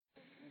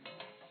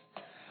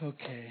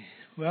Okay.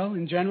 Well,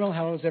 in general,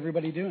 how is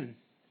everybody doing?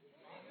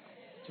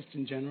 Just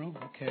in general?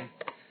 Okay.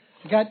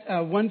 I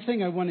got one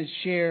thing I want to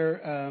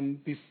share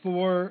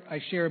before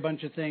I share a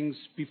bunch of things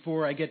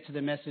before I get to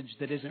the message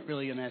that isn't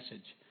really a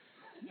message.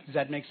 Does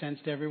that make sense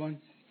to everyone?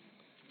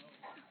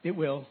 It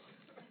will.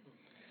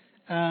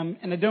 And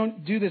I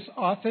don't do this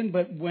often,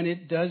 but when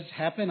it does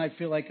happen, I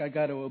feel like I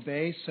got to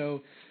obey.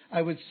 So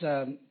I was,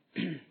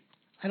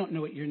 I don't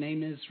know what your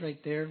name is right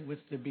there with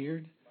the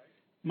beard.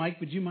 Mike,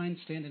 would you mind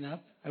standing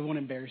up? I won't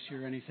embarrass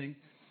you or anything.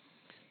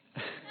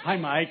 Hi,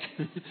 Mike.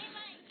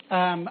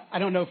 I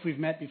don't know if we've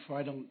met before.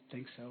 I don't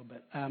think so.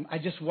 But I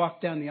just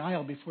walked down the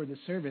aisle before the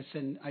service,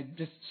 and I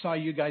just saw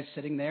you guys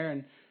sitting there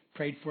and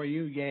prayed for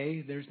you.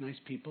 Yay, there's nice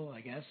people,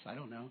 I guess. I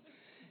don't know.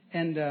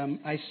 And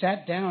I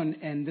sat down,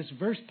 and this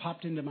verse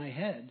popped into my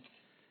head,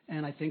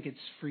 and I think it's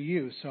for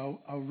you, so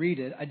I'll read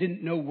it. I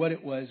didn't know what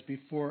it was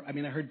before. I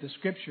mean, I heard the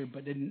scripture,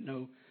 but didn't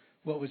know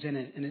what was in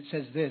it. And it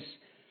says this,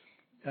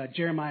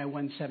 Jeremiah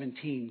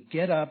 1:17,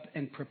 get up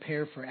and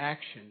prepare for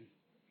action.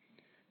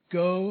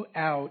 Go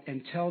out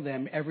and tell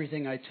them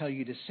everything I tell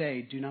you to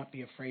say. Do not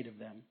be afraid of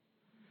them.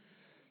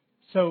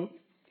 So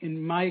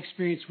in my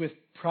experience with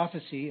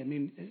prophecy, I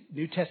mean,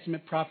 New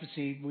Testament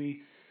prophecy,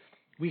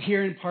 we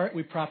hear in part,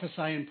 we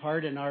prophesy in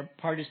part, and our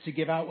part is to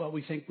give out what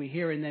we think we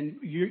hear. And then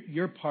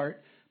your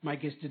part,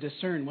 Mike, is to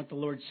discern what the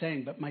Lord's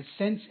saying. But my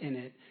sense in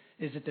it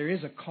is that there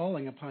is a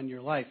calling upon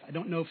your life. I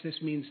don't know if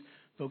this means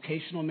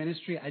vocational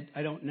ministry.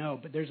 I don't know.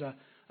 But there's a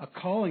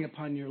calling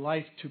upon your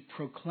life to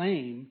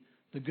proclaim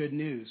the good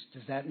news.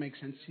 Does that make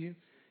sense to you?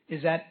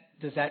 Does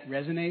that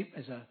resonate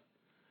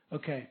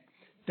okay.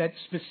 That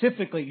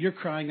specifically, you're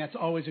crying, that's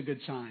always a good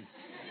sign.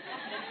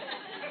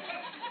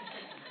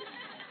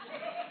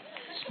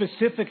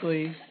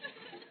 Specifically,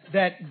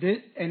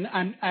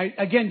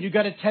 again, you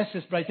got to test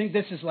this, but I think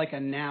this is like a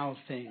now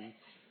thing.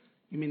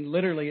 I mean,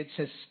 literally, it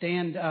says,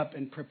 stand up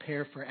and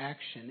prepare for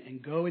action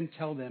and go and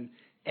tell them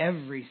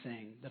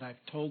everything that I've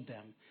told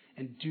them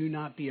and do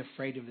not be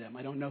afraid of them.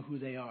 I don't know who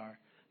they are,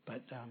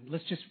 but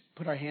let's just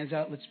put our hands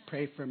out. Let's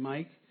pray for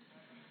Mike.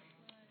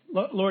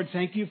 Lord,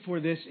 thank you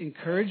for this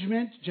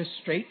encouragement just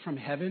straight from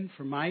heaven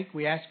for Mike.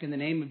 We ask in the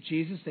name of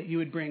Jesus that you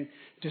would bring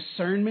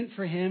discernment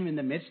for him in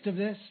the midst of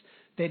this,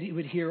 that he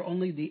would hear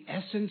only the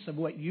essence of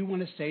what you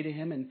want to say to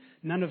him and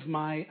none of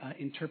my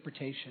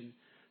interpretation.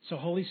 So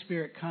Holy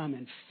Spirit, come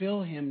and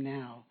fill him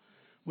now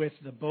with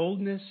the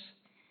boldness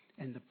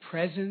and the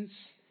presence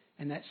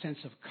and that sense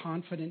of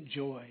confident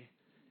joy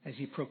as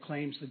he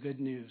proclaims the good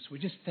news. We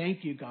just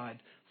thank you, God,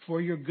 for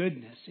your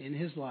goodness in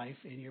his life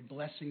and your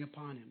blessing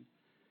upon him.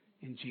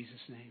 In Jesus'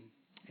 name,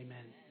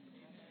 amen.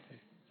 Okay,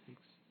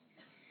 thanks.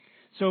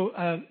 So,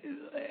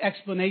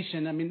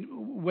 explanation. I mean,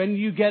 when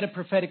you get a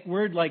prophetic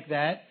word like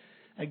that,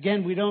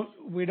 again, we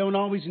don't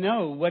always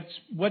know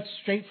what's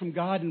straight from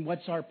God and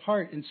what's our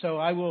part. And so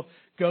I will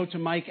go to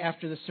Mike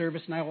after the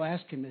service and I will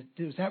ask him,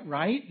 is that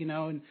right?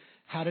 And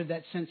how did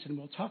that sense? And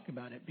we'll talk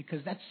about it,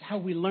 because that's how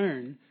we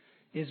learn,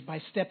 is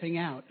by stepping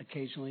out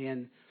occasionally.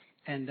 And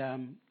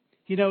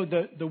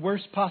the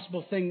worst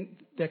possible thing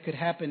that could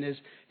happen is,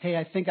 hey,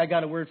 I think I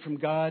got a word from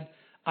God.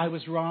 I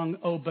was wrong.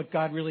 Oh, but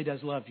God really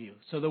does love you.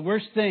 So the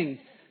worst thing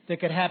that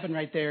could happen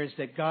right there is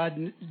that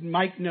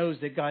Mike knows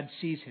that God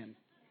sees him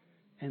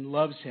and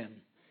loves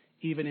him,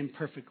 even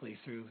imperfectly,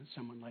 through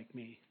someone like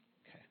me.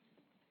 Okay.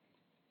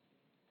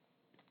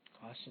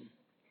 Awesome.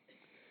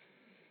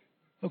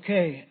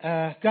 Okay,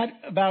 got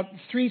about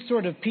 3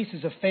 sort of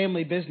pieces of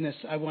family business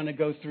I want to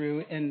go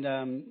through. And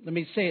let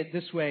me say it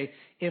this way.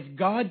 If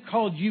God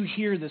called you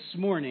here this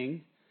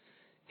morning,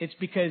 it's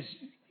because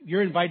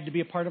you're invited to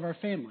be a part of our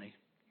family.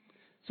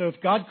 So if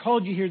God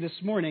called you here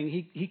this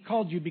morning, He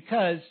called you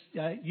because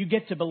you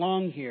get to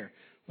belong here.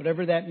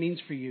 Whatever that means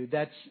for you,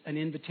 that's an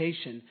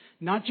invitation.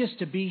 Not just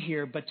to be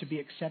here, but to be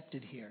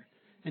accepted here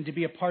and to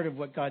be a part of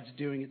what God's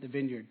doing at the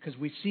Vineyard. Because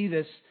we see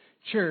this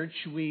church,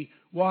 we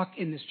walk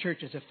in this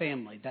church as a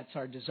family. That's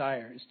our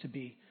desire, is to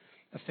be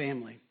a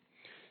family.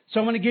 So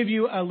I want to give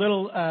you a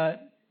little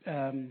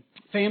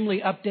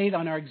family update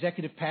on our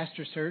executive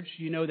pastor search.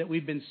 You know that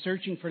we've been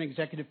searching for an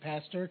executive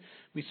pastor.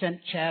 We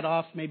sent Chad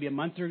off maybe a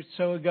month or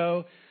so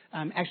ago.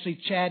 Actually,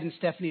 Chad and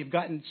Stephanie have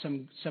gotten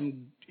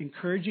some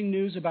encouraging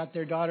news about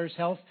their daughter's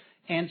health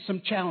and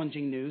some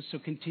challenging news. So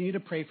continue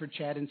to pray for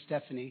Chad and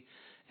Stephanie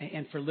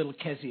and for little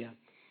Kezia.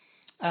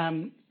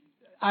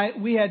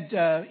 We had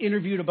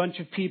interviewed a bunch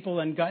of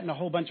people and gotten a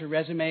whole bunch of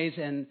resumes,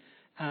 and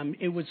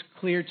it was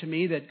clear to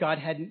me that God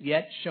hadn't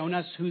yet shown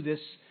us who this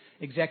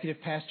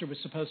executive pastor was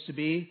supposed to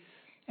be.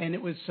 And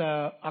it was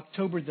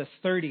October the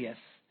 30th.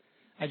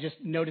 I just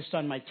noticed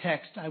on my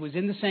text, I was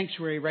in the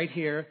sanctuary right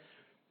here.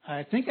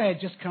 I think I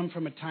had just come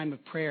from a time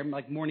of prayer,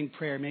 like morning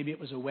prayer. Maybe it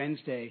was a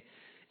Wednesday.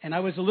 And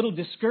I was a little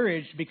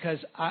discouraged because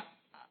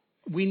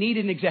we need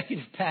an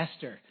executive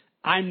pastor.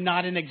 I'm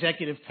not an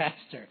executive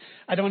pastor.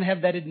 I don't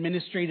have that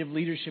administrative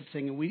leadership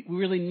thing. And we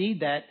really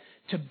need that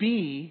to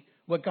be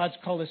what God's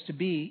called us to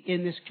be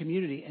in this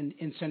community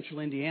in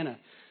central Indiana.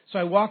 So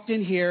I walked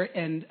in here,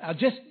 and I'll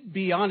just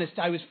be honest,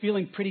 I was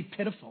feeling pretty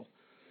pitiful.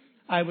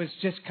 I was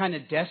just kind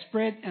of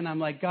desperate, and I'm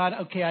like, God,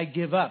 okay, I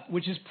give up,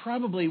 which is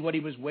probably what he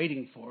was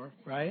waiting for,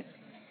 right?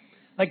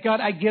 Like, God,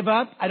 I give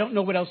up. I don't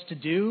know what else to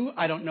do.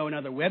 I don't know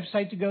another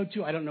website to go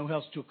to. I don't know who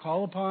else to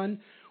call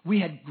upon. We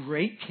had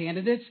great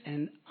candidates,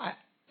 and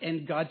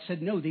God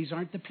said, no, these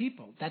aren't the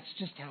people. That's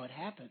just how it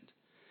happened.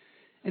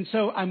 And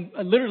so I'm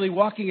literally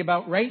walking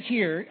about right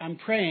here. I'm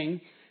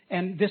praying,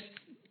 and just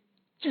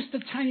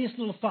the tiniest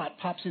little thought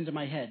pops into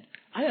my head.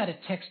 I ought to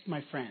text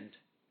my friend.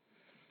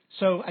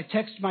 So I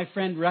text my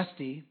friend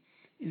Rusty,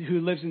 who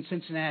lives in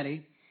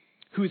Cincinnati,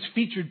 who is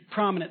featured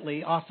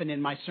prominently often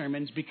in my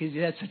sermons because he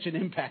had such an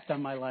impact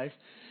on my life.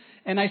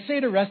 And I say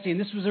to Rusty, and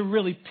this was a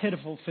really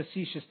pitiful,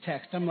 facetious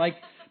text, I'm like,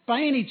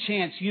 by any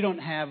chance you don't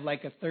have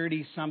like a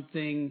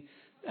 30-something,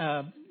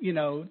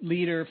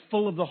 leader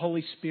full of the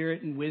Holy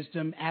Spirit and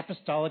wisdom,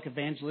 apostolic,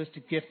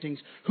 evangelistic giftings,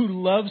 who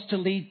loves to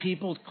lead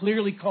people,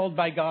 clearly called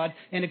by God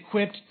and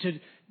equipped to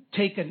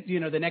take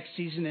the next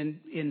season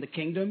in the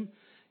kingdom?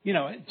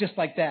 Just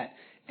like that.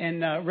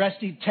 And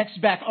Rusty texts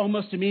back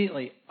almost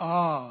immediately,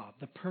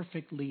 the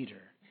perfect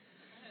leader.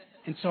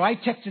 And so I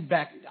texted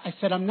back, I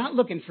said, I'm not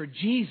looking for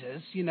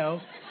Jesus,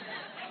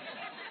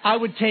 I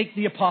would take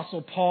the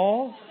Apostle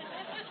Paul,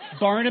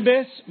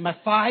 Barnabas,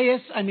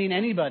 Matthias,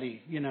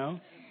 anybody,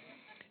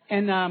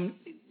 And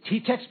he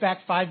texts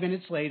back 5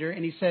 minutes later,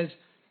 and he says,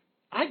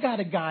 I got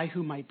a guy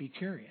who might be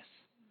curious.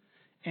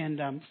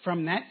 And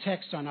from that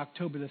text on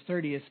October the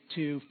 30th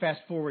to fast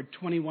forward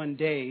 21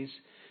 days,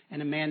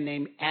 and a man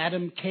named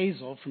Adam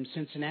Kazel from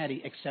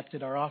Cincinnati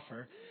accepted our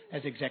offer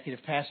as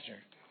executive pastor.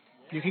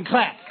 You can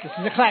clap. This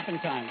is a clapping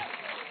time.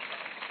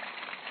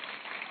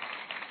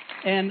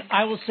 And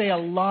I will say a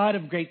lot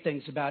of great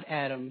things about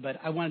Adam,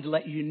 but I wanted to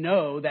let you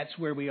know that's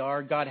where we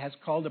are. God has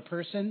called a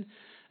person.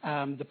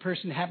 The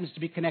person happens to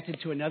be connected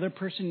to another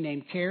person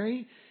named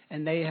Carrie,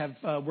 and they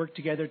have worked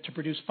together to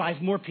produce 5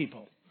 more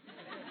people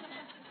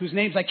whose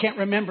names I can't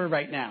remember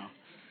right now.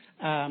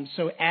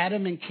 So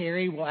Adam and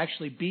Carrie will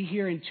actually be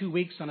here in 2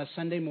 weeks on a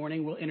Sunday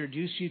morning. We'll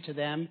introduce you to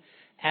them.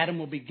 Adam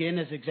will begin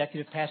as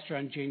executive pastor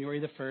on January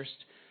the 1st.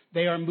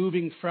 They are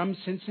moving from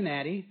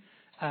Cincinnati,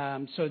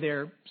 so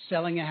they're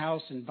selling a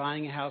house and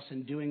buying a house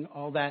and doing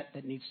all that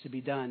needs to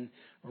be done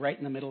right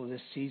in the middle of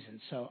this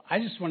season. So I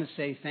just want to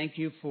say thank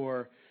you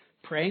for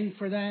praying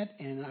for that,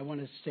 and I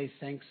want to say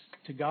thanks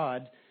to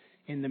God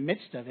in the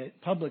midst of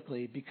it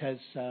publicly, because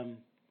I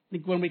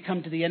think when we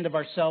come to the end of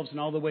ourselves and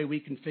all the way we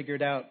can figure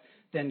it out,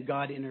 then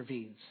God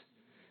intervenes.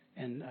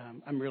 And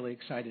I'm really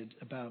excited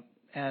about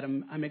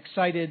Adam. I'm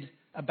excited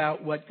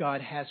about what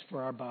God has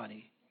for our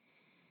body,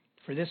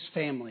 for this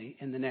family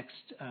in the next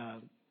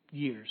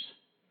years.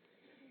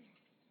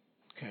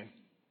 Okay.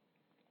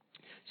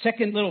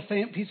 Second little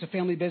piece of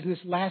family business.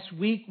 Last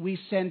week we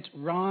sent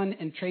Ron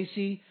and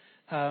Tracy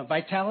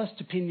Vitalis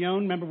to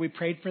Pinon. Remember we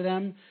prayed for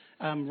them?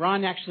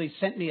 Ron actually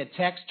sent me a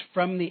text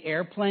from the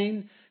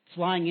airplane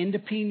flying into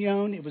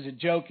Pinon. It was a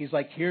joke. He's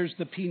like, here's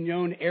the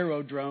Pinon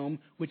Aerodrome,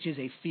 which is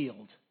a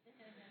field.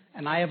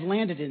 And I have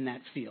landed in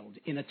that field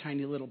in a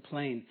tiny little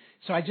plane.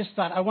 So I just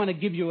thought I want to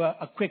give you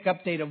a quick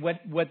update of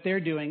what they're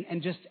doing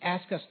and just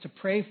ask us to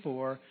pray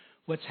for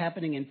what's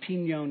happening in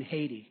Pinon,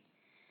 Haiti.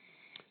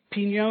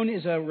 Pinon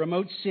is a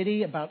remote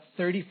city, about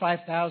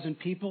 35,000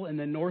 people in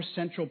the north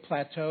central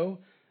plateau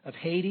of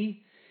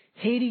Haiti.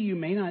 Haiti, you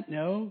may not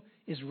know,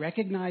 is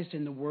recognized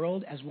in the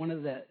world as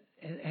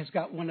has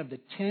got one of the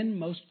 10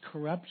 most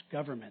corrupt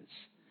governments.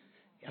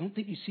 I don't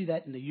think you see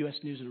that in the U.S.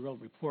 News and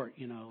World Report,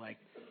 like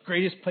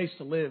greatest place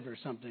to live or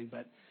something,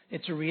 but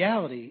it's a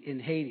reality in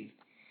Haiti.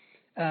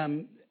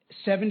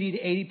 70 to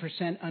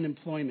 80%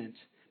 unemployment.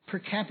 Per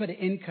capita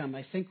income,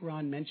 I think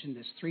Ron mentioned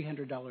this,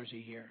 $300 a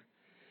year.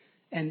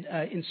 And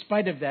in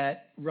spite of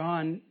that,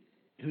 Ron,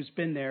 who's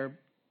been there,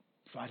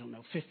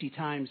 50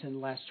 times in the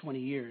last 20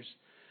 years,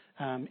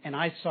 and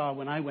I saw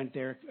when I went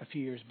there a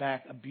few years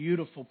back, a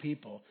beautiful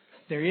people.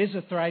 There is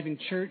a thriving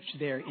church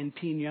there in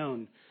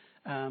Pinon,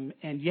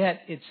 and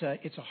yet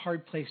it's a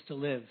hard place to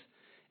live.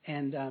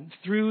 And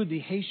through the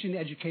Haitian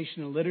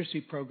Education and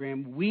Literacy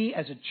Program, we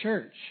as a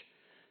church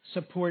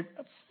support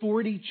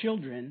 40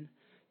 children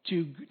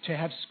to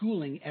have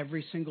schooling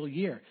every single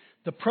year.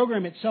 The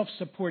program itself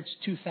supports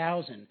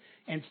 2,000,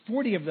 and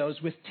 40 of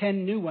those, with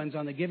 10 new ones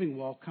on the giving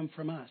wall, come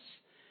from us.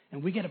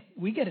 And we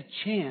get a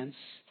chance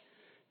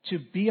to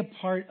be a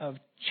part of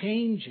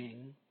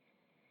changing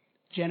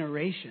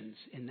generations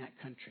in that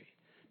country,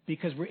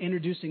 because we're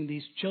introducing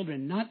these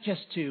children not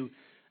just to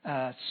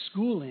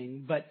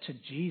schooling, but to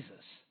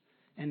Jesus.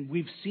 And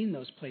we've seen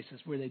those places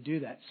where they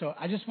do that. So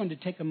I just wanted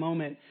to take a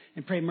moment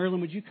and pray.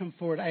 Merlin, would you come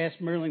forward? I asked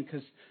Merlin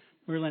because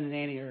Merlin and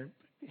Annie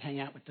hang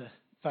out with the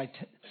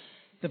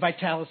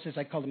Vitalises.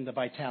 I call them the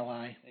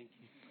Vitali. Thank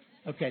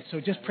you. Okay, so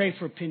just pray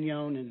for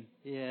Pinon. And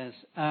yes.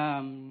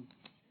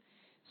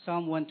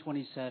 Psalm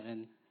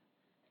 127,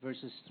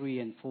 verses 3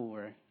 and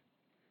 4.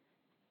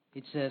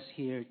 It says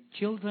here,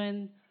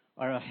 children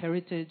are a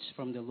heritage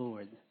from the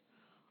Lord,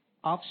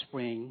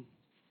 offspring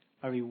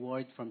a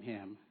reward from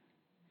Him.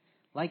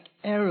 Like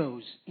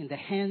arrows in the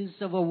hands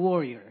of a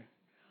warrior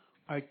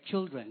are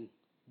children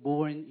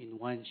born in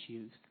one's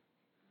youth.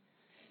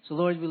 So,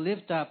 Lord, we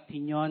lift up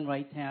Pinon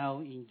right now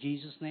in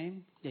Jesus'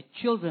 name. The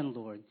children,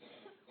 Lord,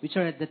 which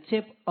are at the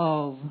tip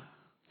of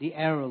the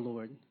arrow,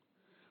 Lord,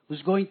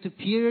 who's going to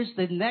pierce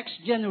the next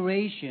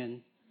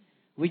generation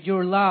with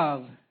your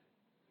love.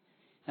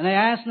 And I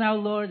ask now,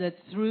 Lord, that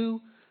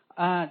through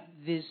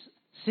this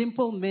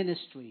simple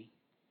ministry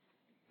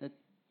that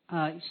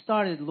it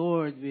started,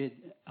 Lord, with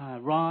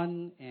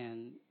Ron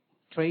and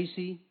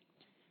Tracy,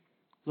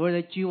 Lord,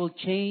 that you will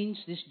change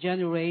this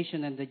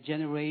generation and the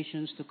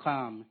generations to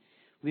come.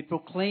 We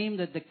proclaim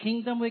that the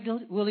kingdom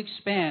will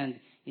expand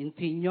in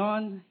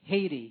Pinon,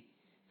 Haiti,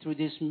 through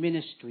this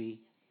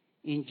ministry.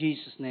 In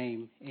Jesus'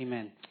 name,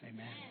 amen.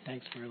 Amen.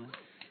 Thanks, Merlin.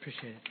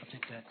 Appreciate it. I'll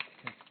take that.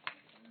 Okay.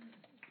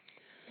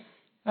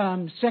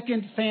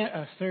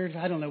 Third,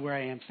 I don't know where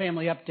I am.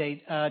 Family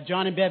update.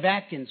 John and Bev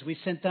Atkins, we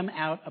sent them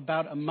out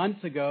about a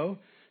month ago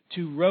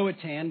to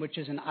Roatan, which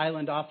is an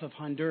island off of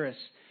Honduras.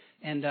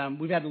 And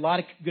we've had a lot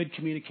of good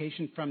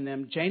communication from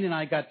them. Jane and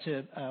I got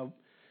to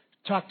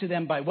talk to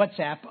them by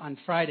WhatsApp on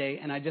Friday,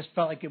 and I just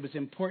felt like it was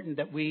important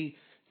that we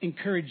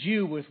encourage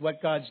you with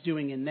what God's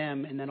doing in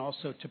them, and then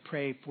also to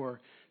pray for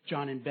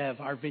John and Bev,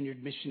 our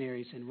vineyard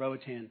missionaries in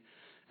Roatan.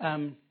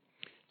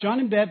 John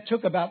and Bev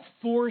took about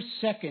 4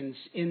 seconds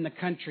in the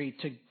country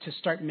to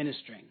start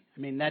ministering. I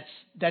mean,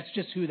 that's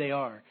just who they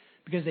are,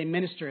 because they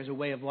minister as a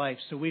way of life.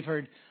 So we've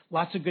heard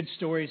lots of good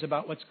stories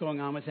about what's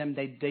going on with them.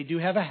 They do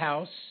have a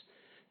house.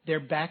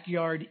 Their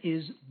backyard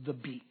is the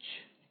beach.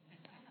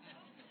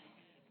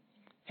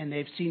 And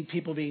they've seen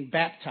people being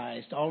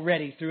baptized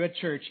already through a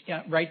church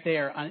right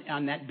there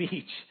on that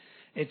beach.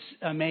 It's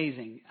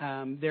amazing.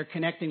 They're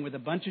connecting with a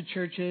bunch of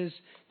churches.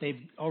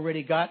 They've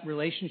already got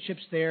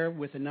relationships there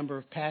with a number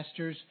of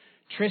pastors.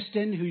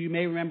 Tristan, who you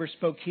may remember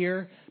spoke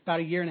here about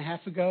a year and a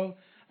half ago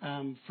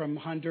from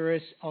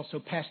Honduras. Also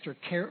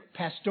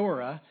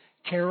Pastora,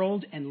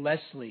 Carol and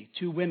Leslie,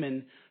 2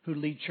 women who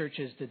lead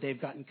churches that they've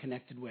gotten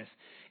connected with.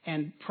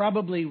 And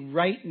probably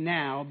right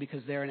now,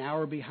 because they're an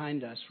hour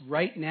behind us,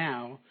 right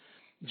now,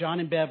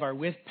 John and Bev are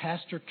with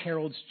Pastor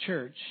Carol's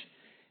church.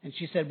 And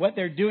she said what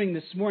they're doing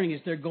this morning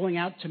is they're going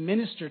out to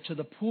minister to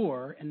the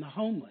poor and the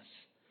homeless.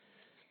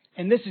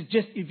 And this is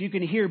just, if you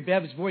can hear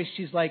Bev's voice,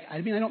 she's like, I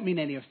don't mean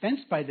any offense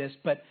by this,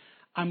 but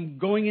I'm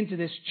going into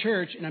this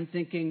church and I'm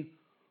thinking,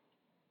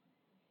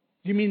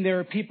 you mean there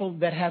are people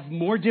that have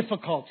more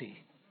difficulty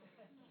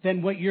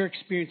than what you're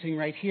experiencing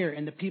right here?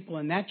 And the people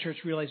in that church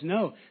realize,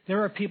 no,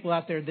 there are people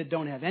out there that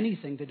don't have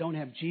anything, that don't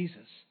have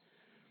Jesus,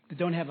 that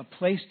don't have a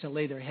place to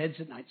lay their heads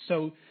at night.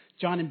 So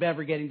John and Bev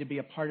are getting to be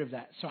a part of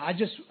that. So I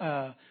just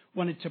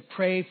wanted to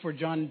pray for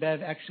John and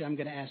Bev. Actually, I'm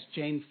going to ask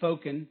Jane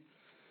Foken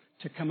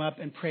to come up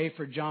and pray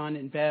for John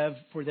and Bev,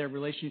 for their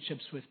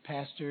relationships with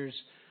pastors,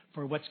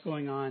 for what's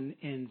going on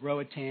in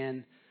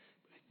Roatan.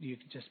 You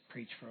can just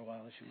preach for a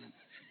while if you want.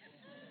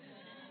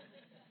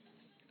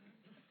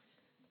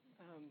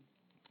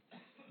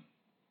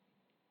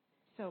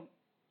 So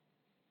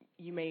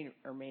you may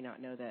or may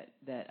not know that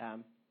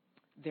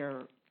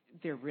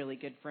they're really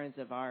good friends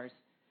of ours,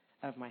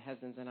 of my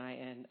husband's and I,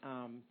 and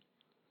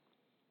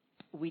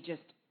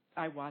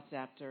I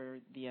WhatsApped her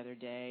the other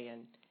day,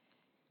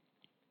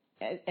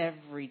 and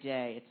every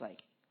day it's like,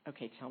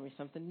 okay, tell me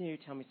something new,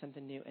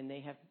 and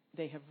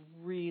they have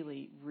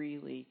really,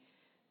 really,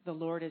 the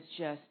Lord is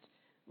just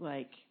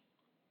like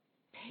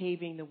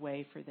paving the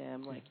way for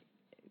them, like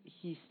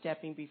He's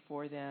stepping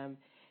before them,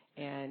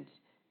 and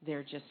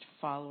they're just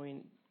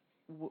following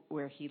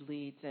where He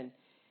leads, and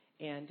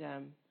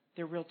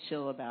they're real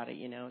chill about it,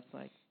 you know. It's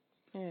like,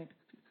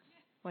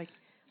 like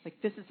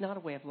this is not a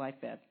way of life,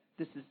 Bev.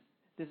 This is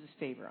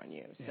favor on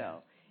you. Yeah.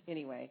 So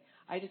anyway,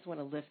 I just want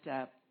to lift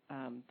up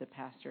the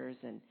pastors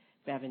and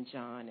Bev and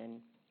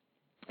John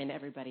and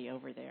everybody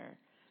over there.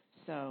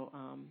 So,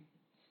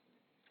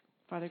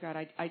 Father God,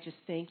 I just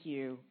thank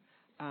you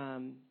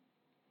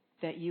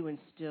that you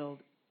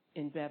instilled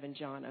in Bev and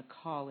John a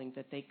calling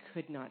that they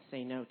could not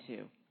say no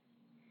to.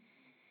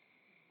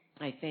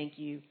 I thank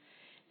you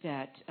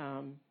that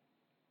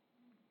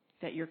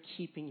you're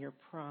keeping your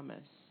promise,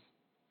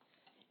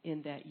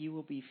 in that you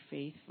will be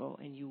faithful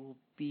and you will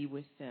be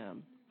with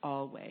them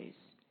always.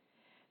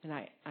 And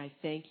I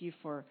thank you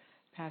for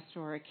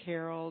Pastora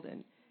Carol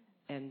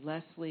and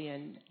Leslie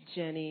and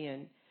Jenny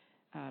and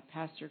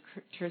Pastor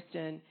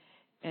Tristan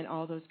and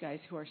all those guys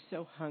who are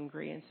so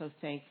hungry and so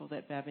thankful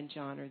that Bev and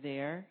John are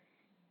there.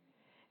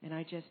 And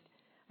I just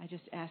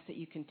ask that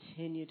you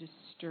continue to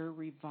stir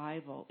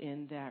revival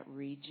in that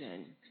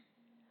region,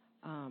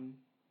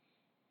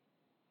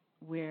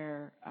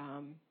 where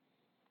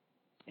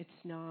it's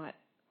not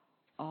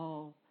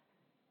all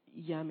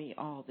yummy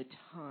all the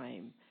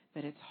time,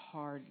 but it's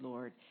hard,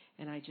 Lord.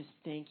 And I just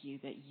thank you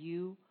that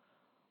you,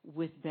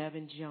 with Bev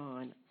and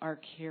John, are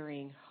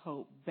carrying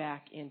hope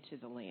back into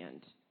the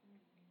land.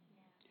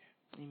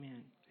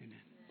 Amen. Amen.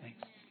 Thanks.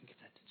 Give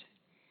that to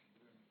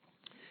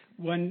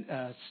Jane. One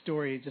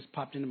story just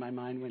popped into my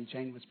mind when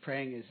Jane was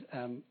praying is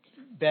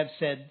Bev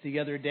said the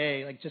other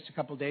day, like just a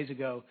couple days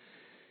ago,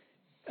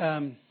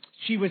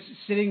 she was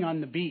sitting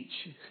on the beach.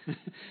 This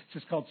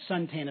is called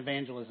suntan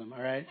evangelism,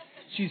 all right?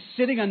 she's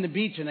sitting on the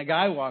beach and a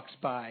guy walks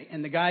by,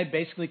 and the guy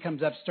basically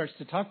comes up, starts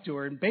to talk to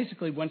her, and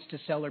basically wants to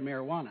sell her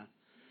marijuana.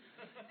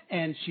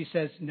 And she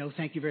says, no,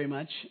 thank you very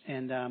much.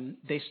 And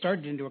they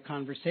started into a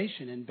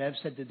conversation. And Bev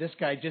said that this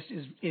guy just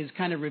is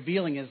kind of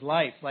revealing his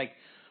life, like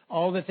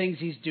all the things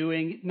he's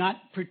doing, not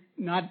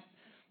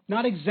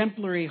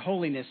exemplary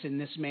holiness in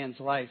this man's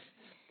life.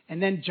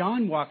 And then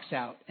John walks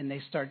out, and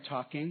they start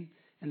talking.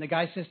 And the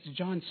guy says to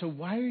John, so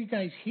why are you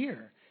guys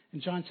here?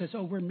 And John says,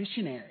 oh, we're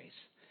missionaries.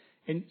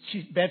 And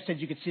Bev said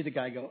you could see the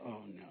guy go,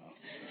 oh, no.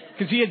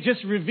 Because he had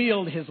just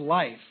revealed his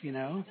life, you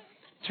know.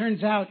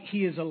 Turns out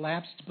he is a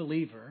lapsed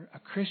believer, a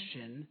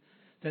Christian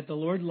that the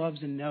Lord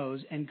loves and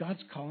knows, and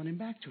God's calling him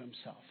back to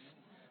himself.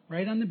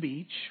 Right on the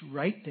beach,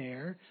 right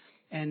there.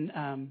 And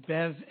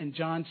Bev and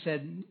John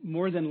said,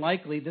 more than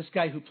likely, this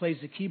guy who plays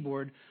the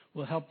keyboard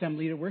will help them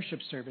lead a worship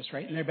service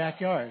right in their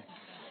backyard.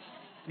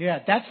 Yeah,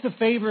 that's the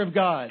favor of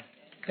God.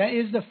 That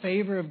is the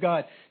favor of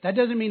God. That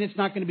doesn't mean it's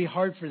not going to be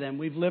hard for them.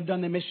 We've lived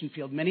on the mission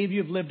field. Many of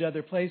you have lived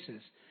other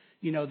places.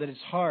 You know that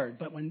it's hard.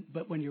 But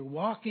when you're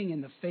walking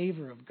in the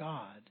favor of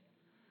God,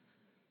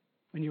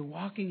 when you're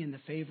walking in the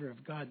favor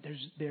of God,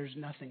 there's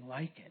nothing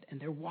like it. And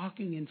they're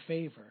walking in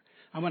favor.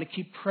 I want to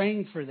keep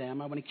praying for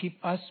them. I want to keep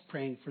us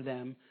praying for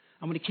them.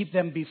 I want to keep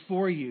them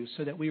before you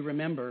so that we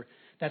remember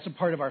that's a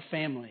part of our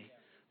family,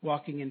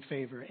 walking in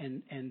favor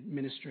and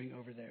ministering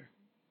over there.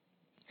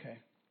 Okay.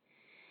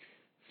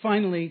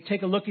 Finally,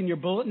 take a look in your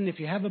bulletin. If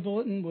you have a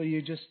bulletin, will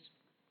you just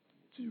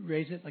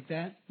raise it like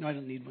that? No, I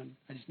don't need one.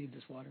 I just need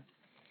this water.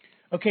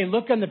 Okay,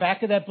 look on the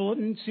back of that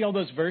bulletin. See all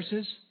those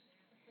verses?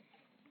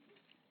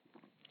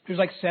 There's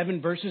like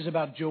 7 verses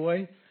about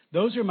joy.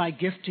 Those are my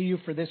gift to you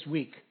for this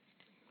week,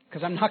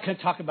 because I'm not going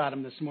to talk about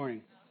them this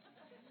morning.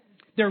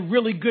 They're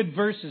really good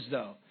verses,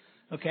 though.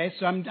 Okay,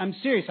 so I'm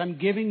serious. I'm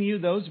giving you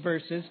those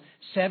verses,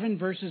 7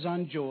 verses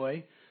on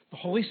joy. The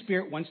Holy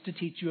Spirit wants to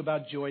teach you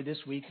about joy this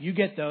week. You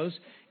get those.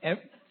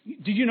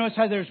 Did you notice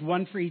how there's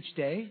one for each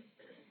day?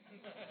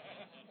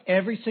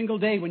 Every single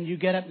day when you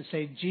get up and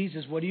say,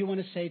 Jesus, what do you want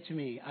to say to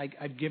me?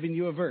 I've given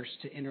you a verse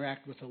to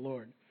interact with the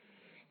Lord.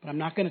 But I'm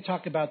not going to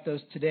talk about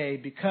those today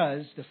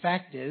because the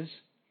fact is,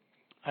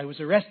 I was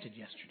arrested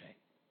yesterday.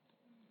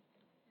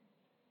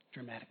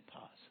 Dramatic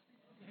pause.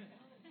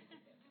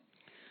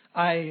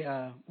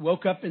 I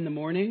woke up in the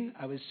morning.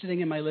 I was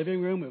sitting in my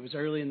living room. It was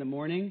early in the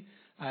morning.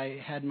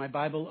 I had my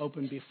Bible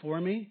open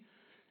before me,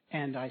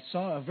 and I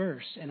saw a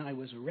verse, and I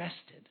was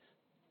arrested.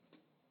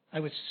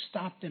 I was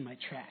stopped in my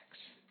tracks.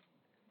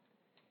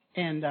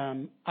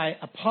 And I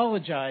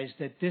apologize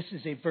that this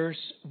is a verse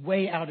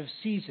way out of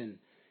season.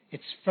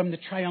 It's from the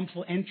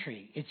triumphal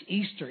entry. It's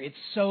Easter. It's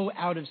so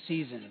out of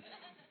season.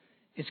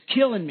 It's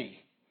killing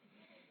me.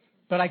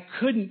 But I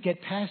couldn't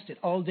get past it.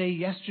 All day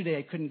yesterday,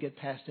 I couldn't get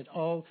past it.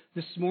 All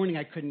this morning,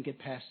 I couldn't get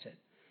past it.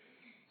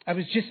 I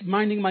was just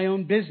minding my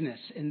own business,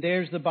 and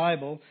there's the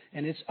Bible,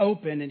 and it's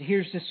open, and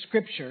here's the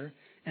scripture,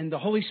 and the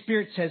Holy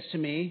Spirit says to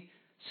me,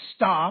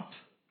 stop,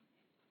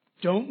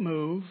 don't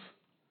move,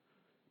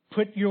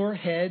 put your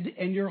head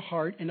and your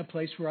heart in a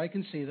place where I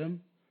can see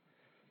them.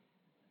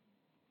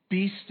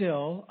 Be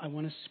still, I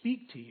want to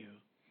speak to you.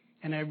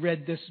 And I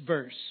read this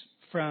verse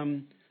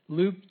from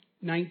Luke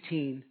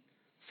 19,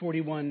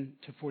 41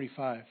 to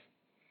 45.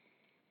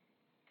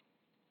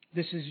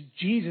 This is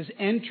Jesus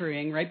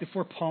entering right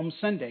before Palm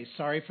Sunday.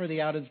 Sorry for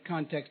the out of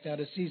context, out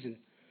of season.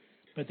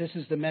 But this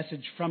is the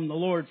message from the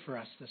Lord for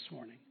us this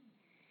morning.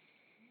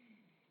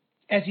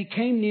 As he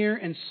came near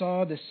and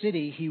saw the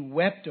city, he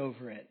wept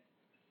over it,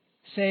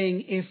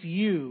 saying, if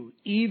you,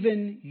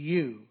 even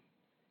you,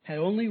 had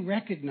only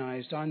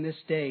recognized on this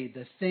day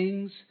the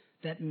things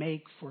that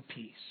make for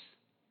peace.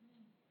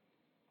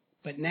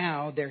 But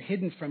now they're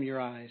hidden from your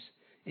eyes.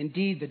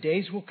 Indeed, the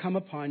days will come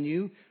upon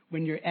you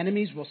when your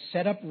enemies will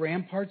set up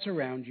ramparts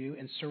around you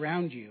and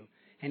surround you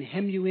and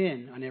hem you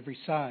in on every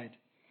side.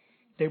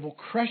 They will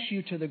crush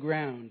you to the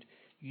ground,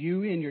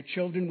 you and your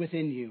children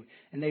within you,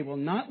 and they will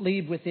not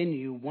leave within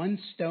you one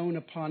stone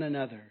upon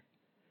another,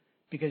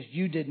 because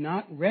you did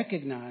not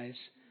recognize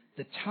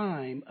the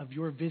time of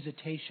your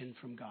visitation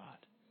from God.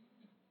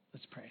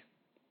 Let's pray.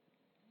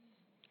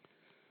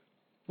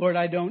 Lord,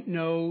 I don't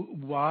know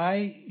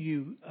why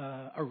you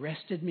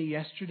arrested me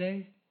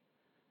yesterday,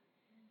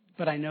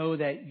 but I know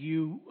that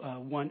you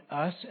want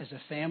us as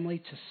a family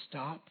to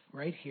stop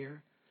right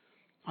here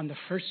on the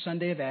first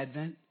Sunday of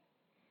Advent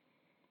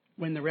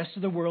when the rest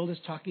of the world is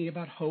talking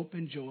about hope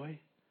and joy,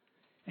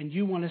 and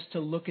you want us to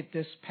look at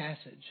this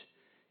passage,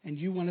 and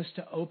you want us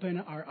to open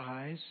our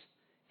eyes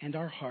and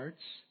our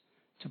hearts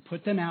to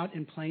put them out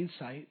in plain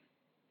sight,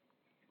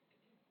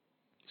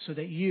 so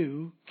that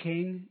you,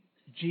 King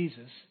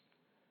Jesus,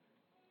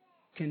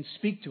 can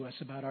speak to us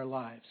about our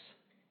lives.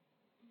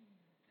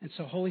 And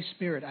so, Holy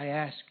Spirit, I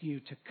ask you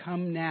to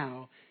come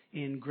now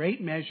in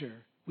great measure.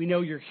 We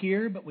know you're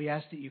here, but we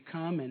ask that you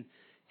come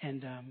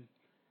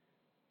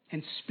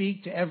and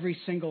speak to every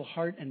single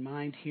heart and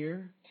mind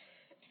here.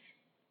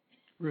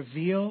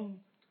 Reveal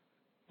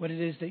what it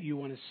is that you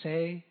want to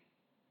say.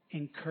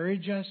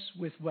 Encourage us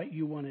with what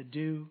you want to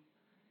do,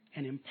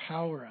 and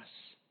empower us,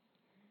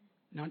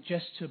 not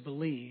just to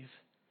believe,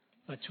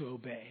 but to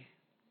obey.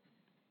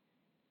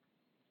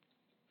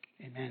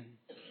 Amen.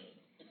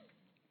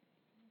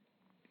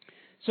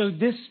 So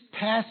this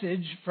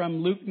passage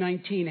from Luke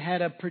 19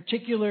 had a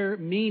particular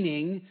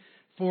meaning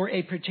for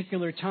a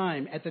particular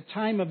time. At the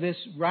time of this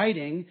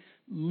writing,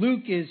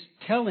 Luke is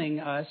telling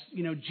us,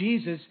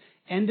 Jesus,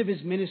 end of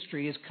his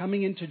ministry, is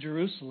coming into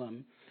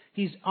Jerusalem.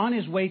 He's on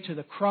his way to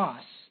the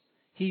cross.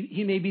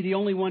 He may be the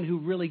only one who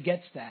really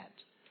gets that.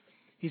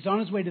 He's on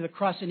his way to the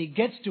cross, and he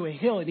gets to a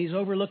hill, and he's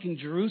overlooking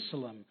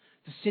Jerusalem,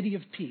 the city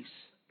of peace.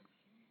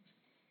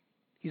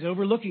 He's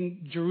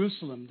overlooking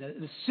Jerusalem,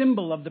 the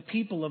symbol of the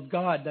people of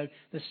God,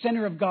 the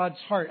center of God's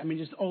heart. I mean,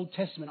 just Old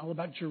Testament, all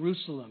about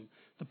Jerusalem,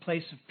 the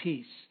place of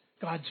peace,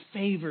 God's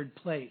favored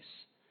place.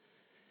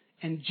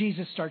 And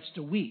Jesus starts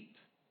to weep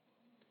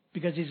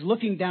because he's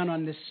looking down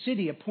on this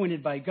city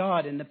appointed by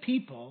God and the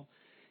people,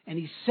 and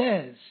he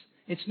says,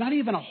 it's not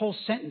even a whole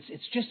sentence,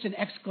 it's just an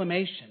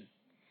exclamation.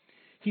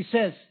 He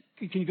says,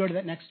 can you go to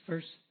that next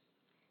verse?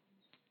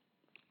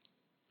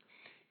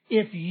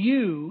 If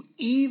you,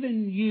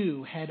 even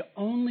you, had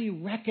only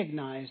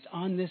recognized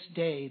on this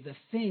day the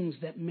things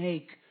that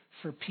make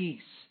for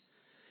peace.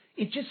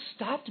 It just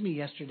stopped me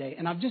yesterday,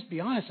 and I'll just be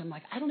honest, I'm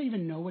like, I don't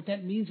even know what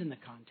that means in the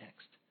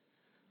context.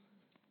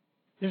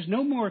 There's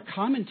no more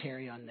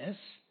commentary on this.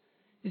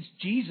 It's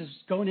Jesus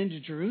going into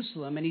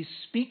Jerusalem, and he's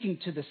speaking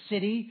to the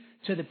city,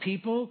 to the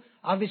people,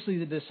 obviously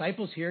the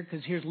disciples here,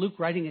 because here's Luke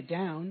writing it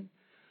down.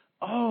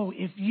 Oh,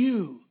 if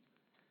you,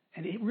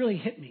 and it really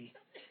hit me,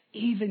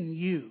 even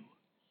you.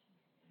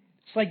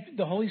 It's like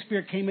the Holy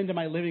Spirit came into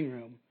my living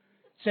room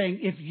saying,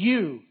 if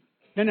you,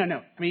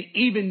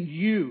 even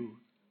you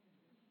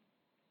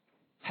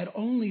had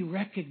only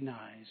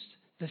recognized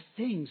the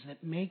things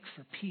that make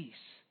for peace.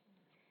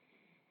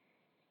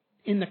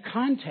 In the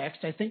context,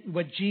 I think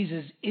what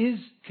Jesus is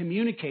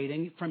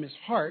communicating from his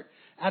heart,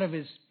 out of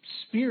his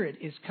spirit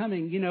is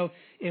coming,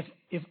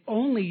 if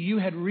only you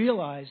had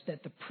realized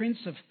that the Prince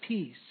of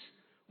Peace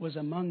was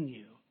among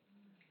you,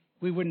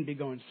 we wouldn't be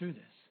going through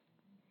this.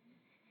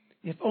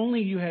 If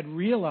only you had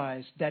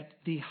realized that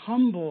the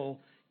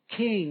humble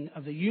King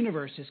of the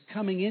universe is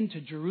coming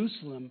into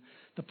Jerusalem,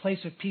 the place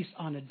of peace,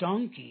 on a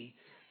donkey,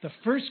 the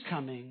first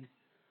coming,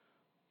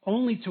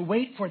 only to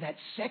wait for that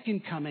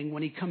second coming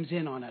when he comes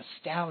in on a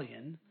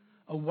stallion,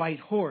 a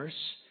white horse,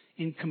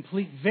 in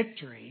complete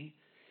victory.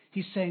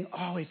 He's saying,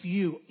 oh, if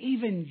you,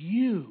 even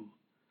you,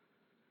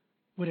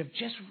 would have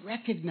just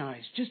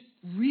recognized, just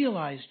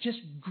realized, just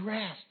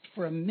grasped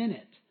for a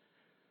minute,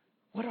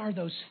 what are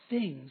those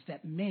things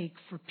that make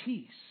for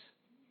peace?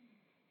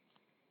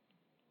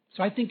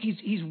 So I think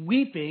he's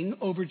weeping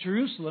over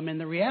Jerusalem and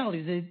the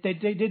reality that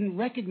they didn't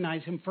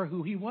recognize him for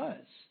who he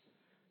was.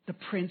 The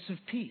Prince of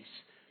Peace.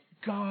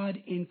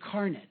 God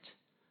incarnate.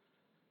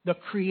 The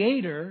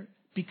Creator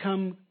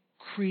become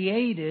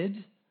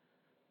created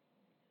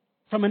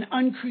from an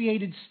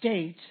uncreated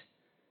state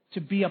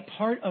to be a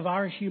part of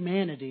our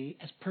humanity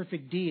as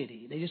perfect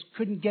deity. They just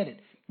couldn't get it.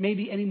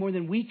 Maybe any more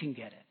than we can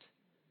get it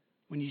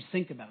when you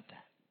think about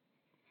that.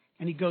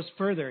 And he goes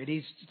further.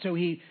 So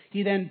he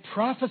then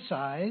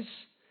prophesies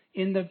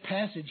in the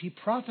passage, he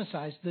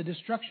prophesies the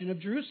destruction of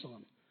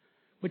Jerusalem,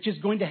 which is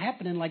going to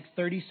happen in like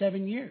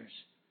 37 years.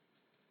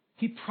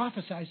 He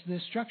prophesies the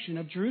destruction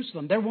of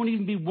Jerusalem. There won't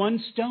even be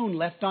one stone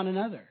left on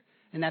another.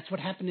 And that's what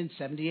happened in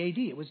 70 AD.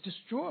 It was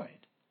destroyed.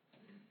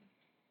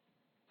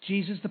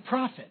 Jesus the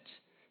prophet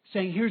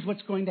saying, here's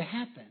what's going to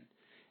happen.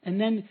 And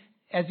then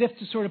as if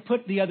to sort of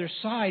put the other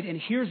side, and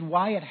here's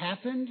why it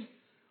happened.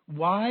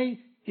 Why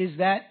is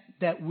that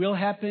will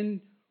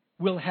happen?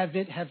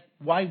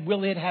 Why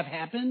will it have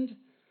happened?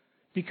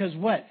 Because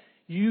what?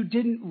 You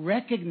didn't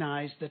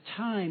recognize the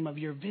time of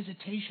your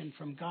visitation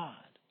from God.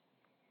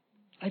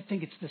 I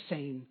think it's the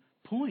same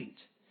point.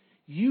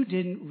 You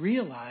didn't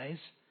realize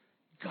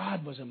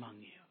God was among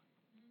you.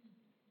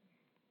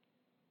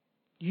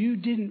 You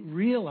didn't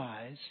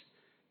realize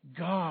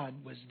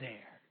God was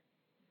there.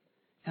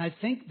 And I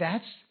think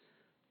that's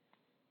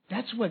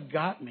what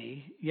got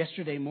me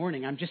yesterday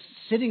morning. I'm just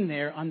sitting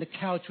there on the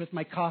couch with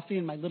my coffee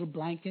and my little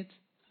blanket.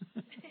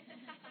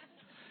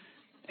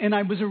 And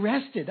I was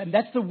arrested. And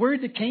that's the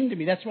word that came to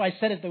me. That's why I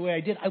said it the way I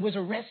did. I was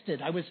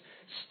arrested. I was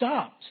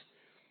stopped.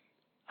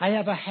 I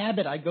have a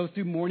habit. I go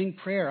through morning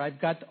prayer. I've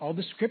got all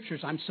the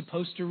scriptures I'm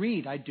supposed to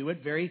read. I do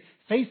it very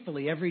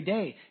faithfully every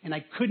day. And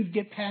I couldn't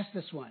get past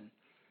this one.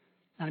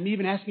 And I'm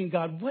even asking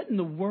God, what in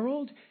the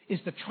world is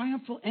the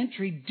triumphal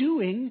entry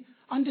doing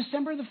on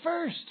December the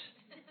 1st?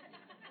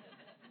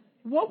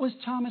 What was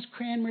Thomas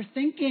Cranmer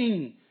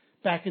thinking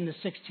back in the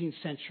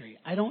 16th century?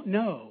 I don't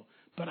know,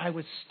 but I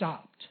was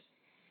stopped.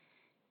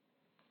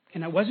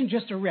 And I wasn't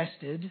just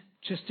arrested,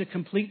 just to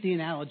complete the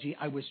analogy,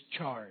 I was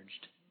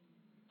charged.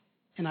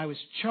 And I was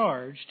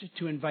charged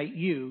to invite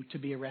you to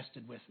be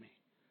arrested with me.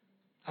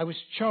 I was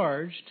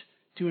charged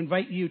to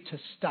invite you to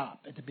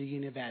stop at the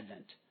beginning of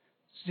Advent.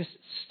 Just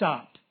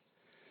stop.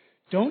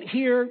 Don't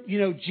hear,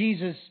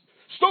 Jesus,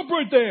 stop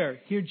right there.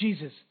 Hear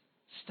Jesus,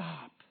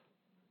 stop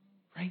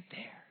right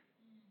there.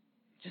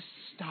 Just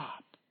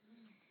stop.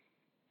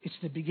 It's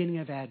the beginning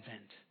of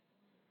Advent.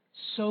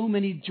 so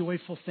many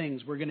joyful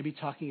things we're going to be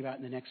talking about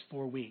in the next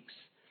 4 weeks.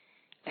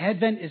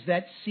 Advent is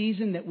that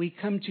season that we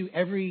come to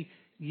every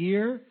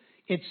year.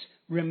 It's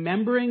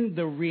remembering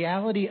the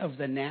reality of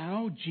the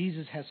now.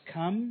 Jesus has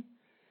come,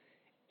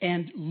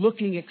 and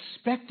looking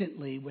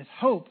expectantly with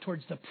hope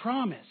towards the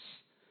promise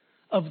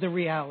of the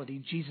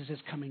reality Jesus is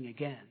coming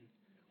again.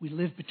 We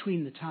live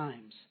between the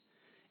times.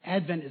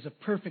 Advent is a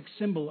perfect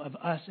symbol of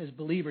us as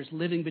believers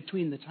living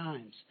between the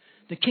times.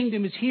 The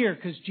kingdom is here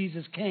because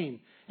Jesus came,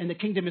 and the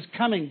kingdom is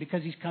coming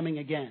because he's coming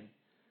again.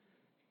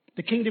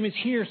 The kingdom is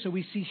here so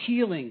we see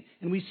healing,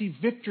 and we see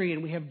victory,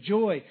 and we have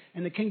joy,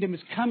 and the kingdom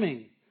is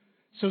coming.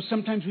 So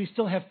sometimes we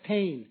still have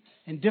pain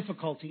and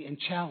difficulty and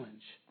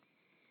challenge.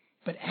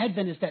 But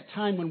Advent is that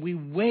time when we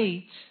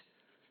wait,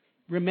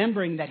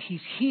 remembering that he's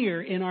here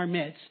in our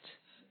midst,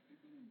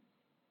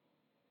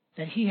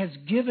 that he has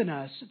given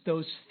us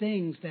those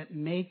things that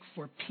make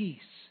for peace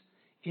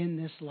in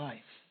this life.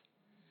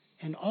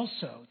 And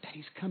also that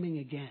he's coming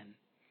again.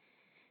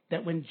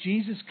 That when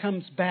Jesus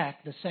comes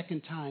back the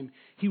second time,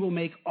 he will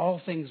make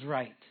all things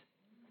right.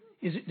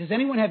 Does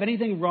anyone have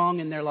anything wrong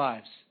in their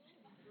lives?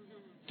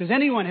 Does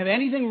anyone have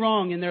anything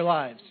wrong in their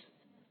lives?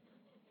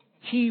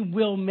 He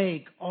will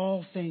make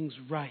all things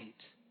right.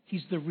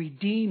 He's the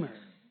Redeemer.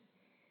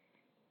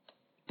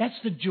 That's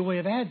the joy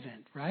of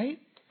Advent, right?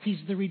 He's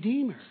the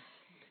Redeemer.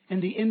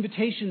 And the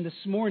invitation this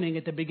morning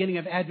at the beginning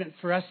of Advent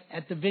for us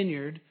at the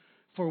Vineyard,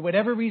 for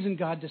whatever reason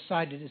God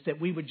decided, is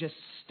that we would just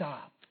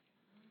stop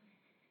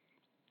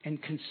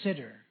and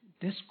consider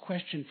this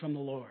question from the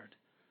Lord.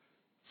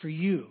 For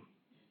you,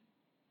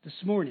 this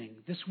morning,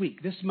 this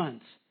week, this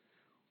month,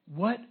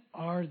 what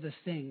are the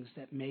things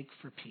that make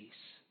for peace?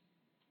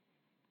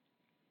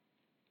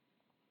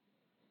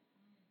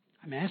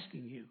 I'm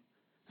asking you.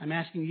 I'm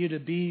asking you to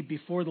be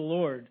before the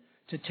Lord,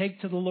 to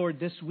take to the Lord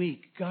this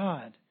week.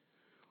 God,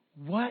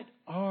 what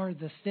are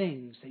the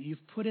things that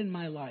you've put in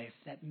my life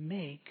that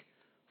make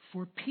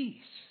for peace?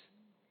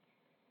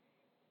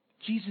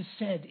 Jesus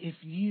said, if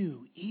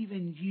you,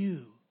 even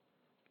you,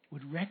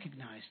 would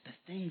recognize the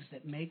things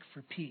that make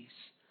for peace.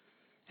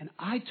 And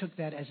I took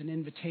that as an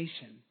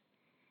invitation.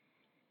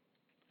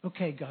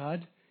 Okay,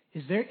 God,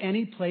 is there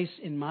any place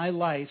in my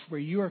life where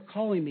you are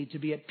calling me to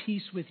be at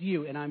peace with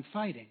you and I'm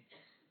fighting?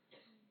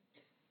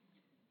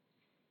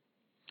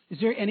 Is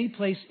there any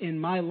place in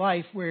my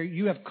life where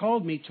you have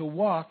called me to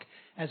walk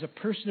as a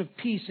person of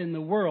peace in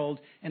the world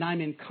and I'm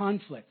in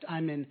conflict,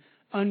 I'm in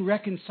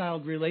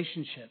unreconciled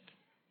relationship?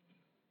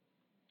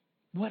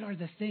 What are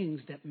the things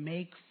that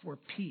make for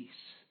peace?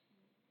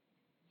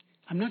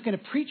 I'm not going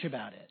to preach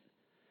about it.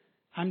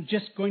 I'm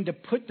just going to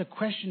put the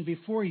question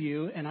before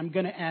you, and I'm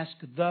going to ask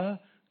the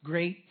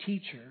great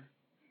teacher,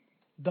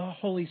 the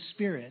Holy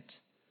Spirit,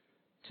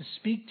 to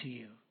speak to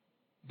you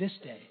this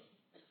day,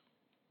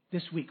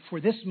 this week,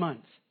 for this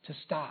month, to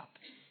stop.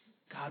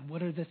 God,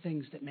 what are the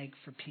things that make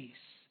for peace?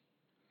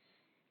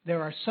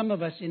 There are some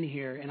of us in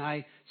here, and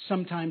I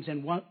sometimes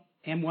am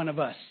one of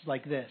us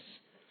like this,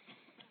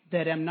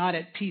 that am not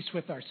at peace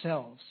with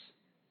ourselves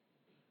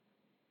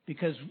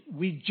because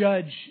we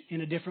judge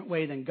in a different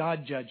way than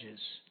God judges.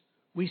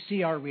 We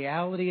see our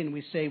reality and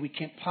we say we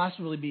can't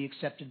possibly be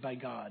accepted by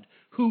God.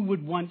 Who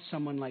would want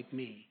someone like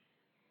me?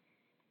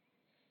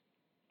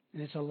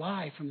 And it's a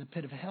lie from the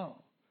pit of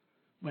hell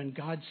when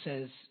God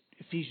says,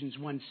 Ephesians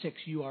 1:6,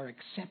 you are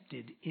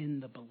accepted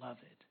in the beloved.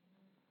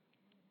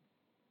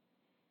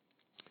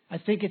 I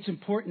think it's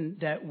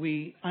important that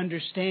we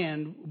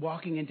understand,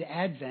 walking into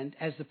Advent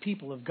as the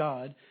people of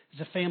God, as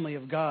a family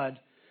of God,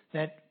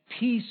 that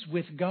peace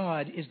with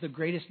God is the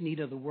greatest need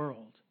of the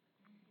world.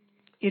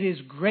 It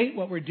is great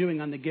what we're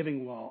doing on the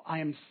giving wall. I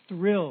am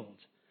thrilled.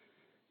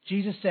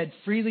 Jesus said,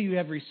 freely you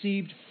have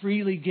received,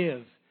 freely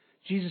give.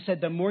 Jesus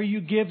said, the more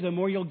you give, the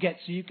more you'll get,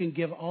 so you can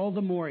give all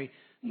the more,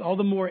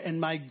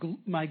 and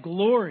my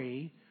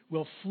glory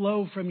will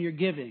flow from your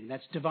giving.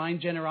 That's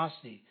divine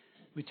generosity.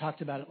 We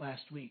talked about it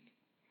last week.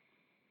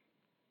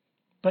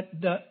 But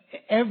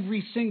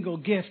every single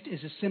gift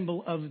is a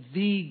symbol of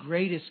the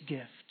greatest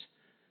gift.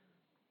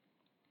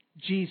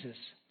 Jesus,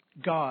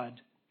 God,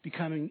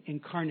 becoming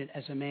incarnate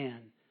as a man.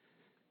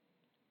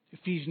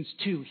 Ephesians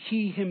 2,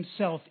 he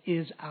himself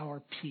is our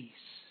peace.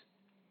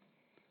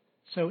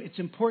 So it's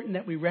important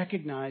that we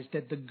recognize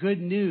that the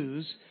good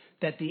news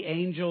that the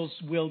angels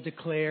will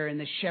declare and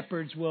the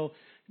shepherds will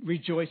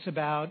rejoice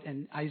about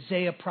and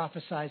Isaiah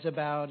prophesies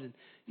about, and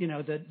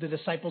the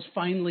disciples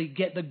finally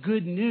get the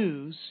good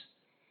news,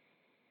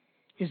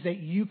 is that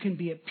you can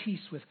be at peace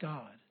with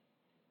God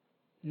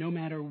no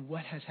matter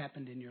what has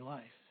happened in your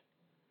life.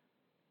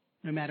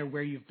 No matter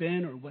where you've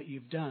been or what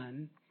you've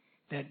done,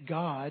 that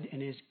God, in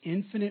his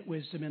infinite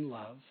wisdom and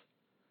love,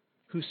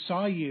 who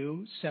saw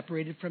you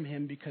separated from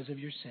him because of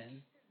your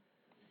sin,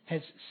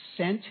 has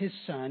sent his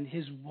Son,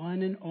 his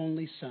one and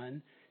only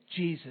Son,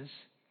 Jesus,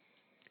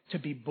 to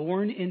be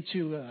born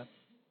into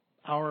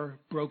our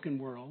broken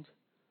world,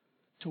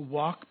 to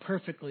walk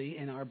perfectly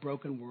in our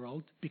broken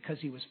world because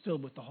he was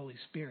filled with the Holy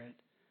Spirit,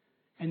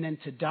 and then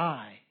to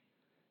die,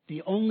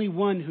 the only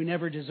one who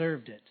never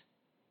deserved it,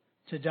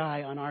 to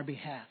die on our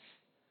behalf,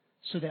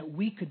 so that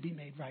we could be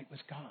made right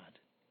with God.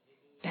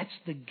 That's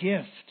the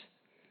gift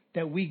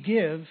that we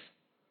give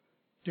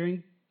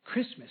during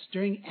Christmas,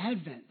 during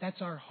Advent.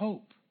 That's our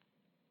hope.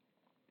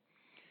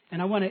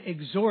 And I want to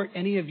exhort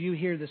any of you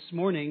here this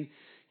morning.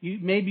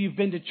 Maybe you've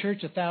been to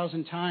church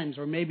 1,000 times,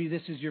 or maybe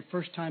this is your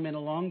first time in a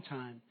long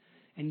time,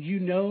 and you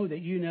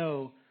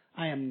know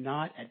I am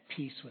not at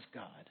peace with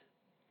God.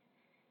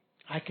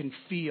 I can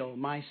feel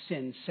my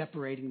sin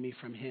separating me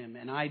from Him,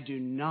 and I do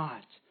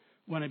not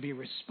want to be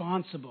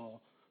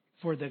responsible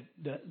for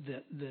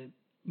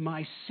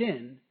my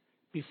sin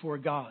before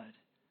God.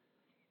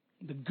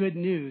 The good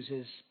news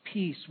is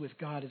peace with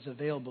God is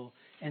available,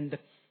 and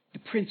the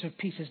Prince of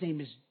Peace, His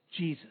name is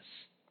Jesus,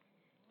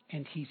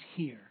 and He's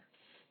here.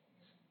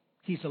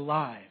 He's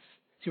alive.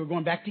 See, we're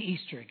going back to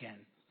Easter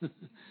again.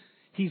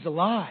 He's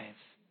alive,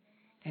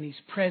 and He's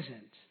present.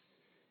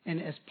 And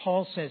as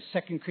Paul says,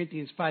 2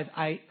 Corinthians 5,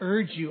 I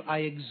urge you, I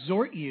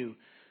exhort you.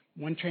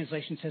 One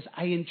translation says,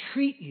 I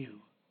entreat you,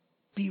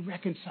 be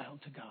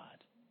reconciled to God.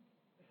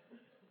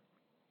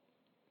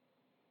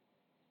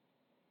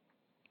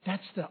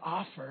 That's the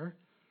offer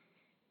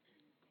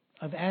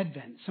of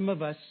Advent. Some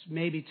of us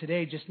maybe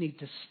today just need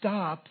to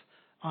stop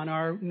on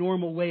our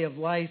normal way of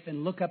life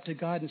and look up to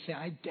God and say,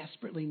 I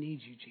desperately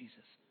need you,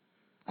 Jesus.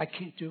 I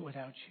can't do it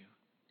without you.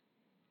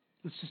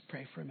 Let's just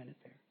pray for a minute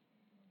there.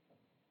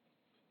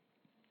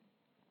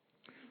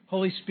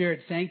 Holy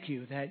Spirit, thank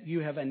you that you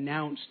have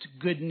announced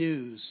good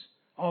news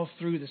all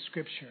through the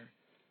Scripture,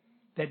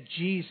 that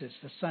Jesus,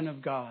 the Son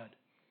of God,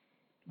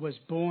 was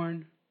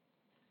born,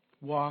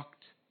 walked,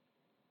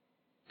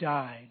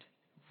 died,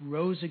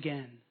 rose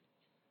again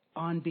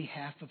on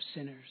behalf of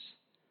sinners,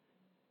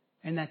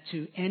 and that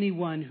to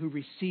anyone who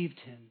received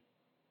Him,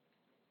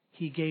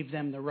 He gave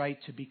them the right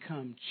to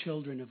become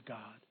children of God.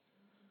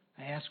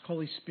 I ask,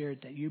 Holy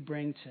Spirit, that you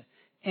bring to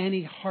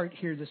any heart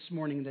here this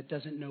morning that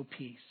doesn't know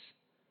peace,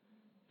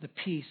 the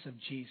peace of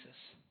Jesus.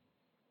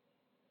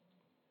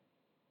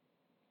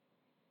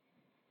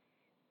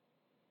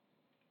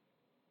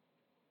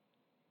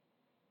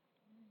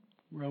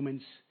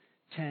 Romans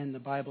 10, the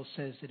Bible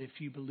says that if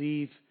you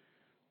believe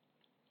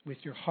with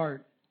your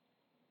heart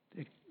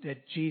that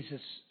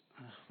Jesus,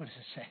 what does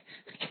it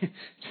say?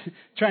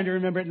 Trying to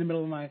remember it in the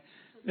middle of my,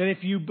 that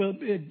if you,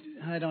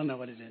 I don't know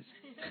what it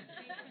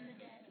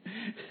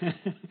is.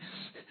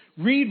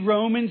 Read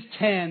Romans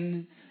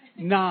 10:9.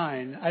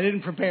 I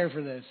didn't prepare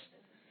for this.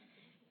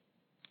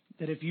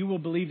 That if you will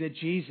believe that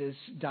Jesus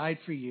died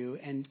for you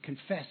and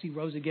confess He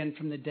rose again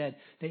from the dead,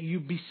 that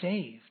you'll be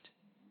saved.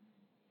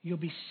 You'll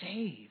be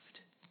saved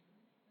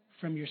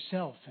from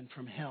yourself and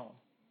from hell.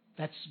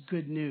 That's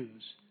good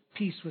news.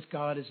 Peace with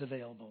God is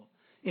available.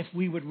 If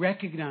we would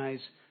recognize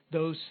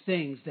those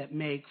things that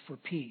make for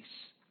peace.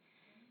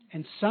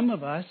 And some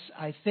of us,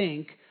 I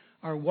think,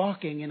 are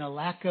walking in a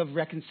lack of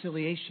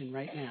reconciliation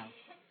right now.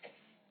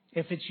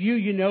 If it's you,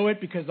 you know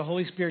it because the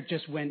Holy Spirit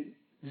just went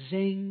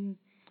zing.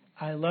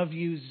 I love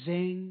you,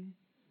 zing.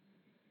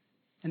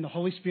 And the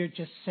Holy Spirit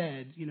just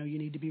said, you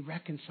need to be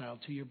reconciled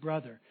to your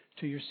brother,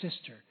 to your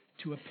sister,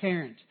 to a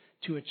parent,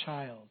 to a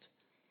child.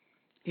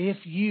 If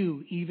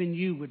you, even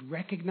you, would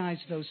recognize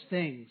those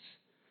things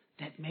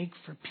that make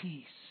for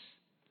peace.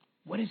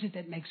 What is it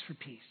that makes for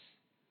peace?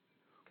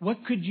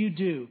 What could you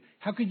do?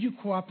 How could you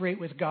cooperate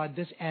with God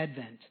this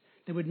Advent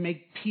that would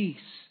make peace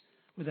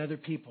with other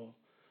people?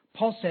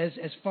 Paul says,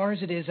 as far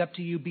as it is up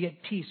to you, be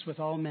at peace with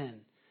all men.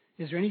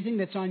 Is there anything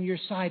that's on your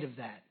side of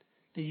that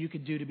you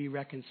could do to be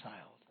reconciled?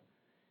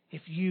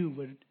 If you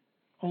would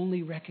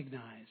only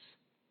recognize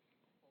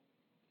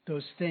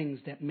those things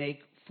that make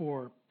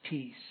for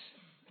peace.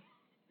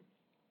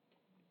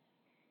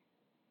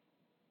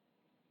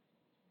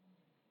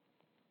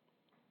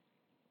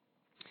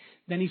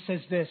 Then he says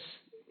this,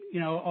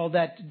 all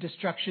that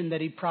destruction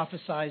that he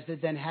prophesies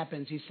that then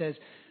happens. He says,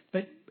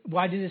 but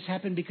why did this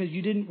happen? Because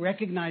you didn't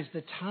recognize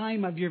the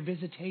time of your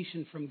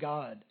visitation from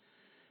God.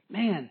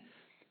 Man,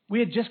 we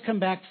had just come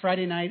back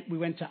Friday night. We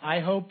went to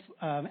iHope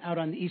out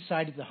on the east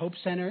side of the Hope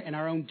Center, and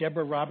our own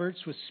Deborah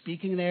Roberts was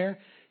speaking there.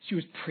 She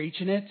was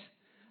preaching it.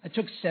 I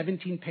took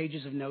 17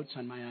 pages of notes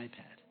on my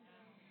iPad.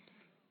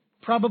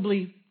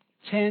 Probably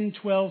 10,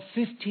 12,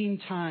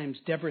 15 times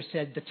Deborah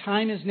said, the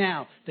time is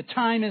now, the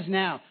time is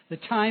now, the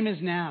time is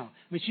now.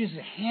 I mean, she's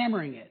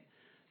hammering it.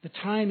 The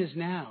time is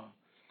now.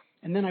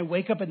 And then I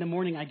wake up in the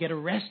morning, I get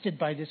arrested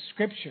by this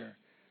scripture.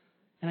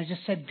 And I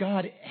just said,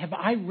 God, have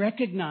I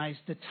recognized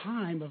the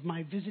time of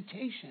my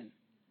visitation?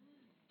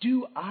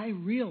 Do I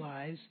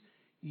realize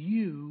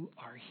you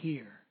are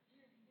here?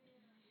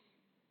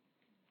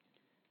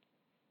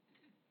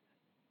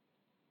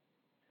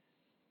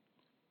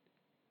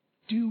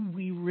 Do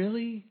we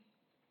really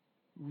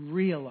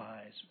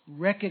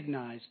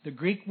recognize? The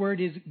Greek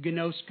word is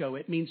gnosko.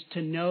 It means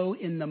to know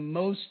in the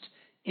most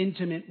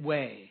intimate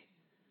way.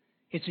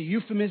 It's a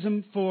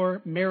euphemism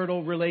for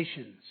marital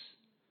relations.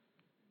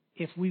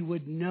 If we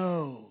would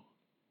know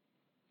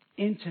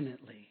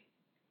intimately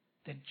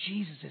that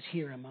Jesus is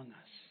here among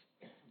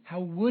us, how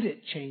would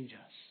it change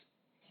us?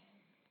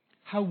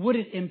 How would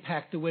it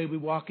impact the way we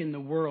walk in the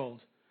world,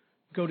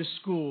 go to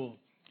school,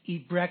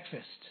 eat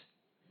breakfast,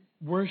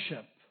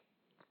 worship,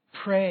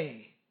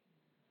 pray.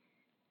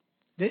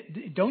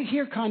 Don't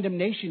hear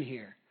condemnation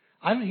here.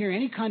 I don't hear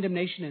any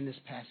condemnation in this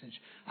passage.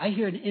 I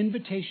hear an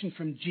invitation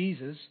from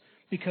Jesus,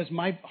 because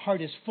my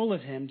heart is full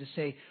of him, to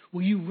say,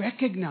 will you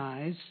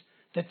recognize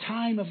the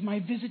time of my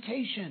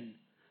visitation?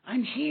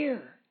 I'm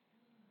here.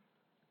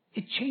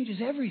 It changes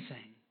everything.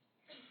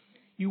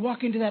 You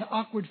walk into that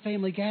awkward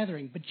family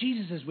gathering, but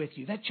Jesus is with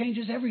you. That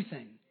changes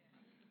everything.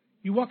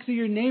 You walk through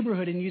your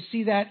neighborhood and you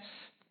see that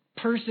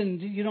person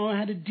that you don't know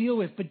how to deal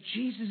with, but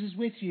Jesus is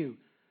with you.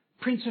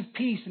 Prince of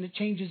Peace, and it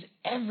changes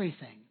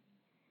everything.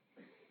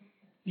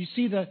 You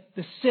see the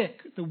sick,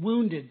 the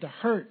wounded, the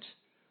hurt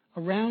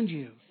around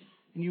you,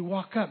 and you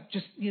walk up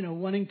just,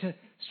 wanting to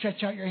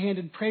stretch out your hand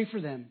and pray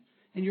for them.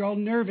 And you're all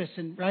nervous,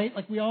 and right,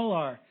 like we all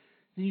are.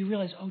 Then you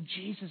realize, oh,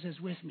 Jesus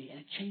is with me, and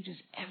it changes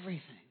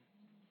everything.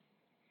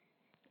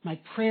 My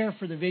prayer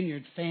for the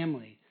Vineyard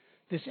family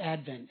this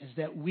Advent is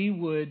that we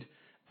would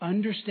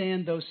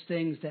understand those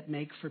things that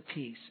make for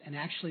peace and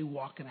actually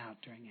walk them out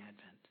during Advent.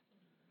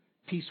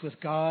 Peace with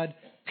God,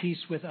 peace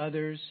with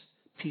others,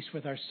 peace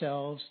with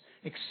ourselves,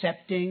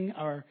 accepting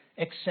our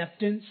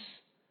acceptance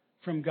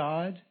from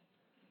God,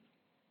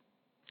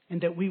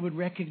 and that we would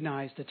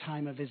recognize the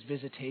time of his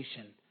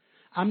visitation.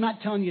 I'm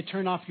not telling you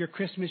turn off your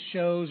Christmas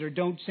shows or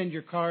don't send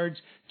your cards.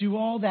 Do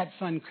all that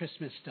fun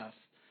Christmas stuff.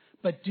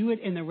 But do it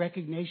in the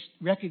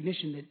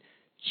recognition that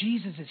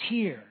Jesus is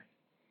here.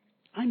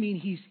 I mean,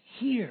 he's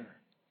here.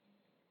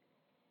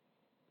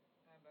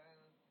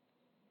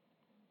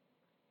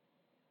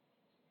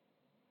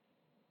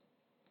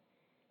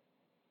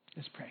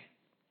 Let's pray.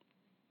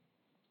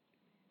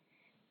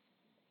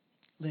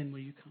 Lynn, will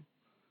you come?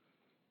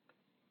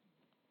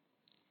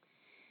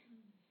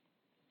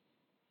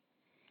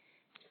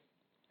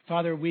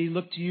 Father, we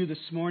look to you this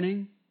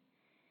morning.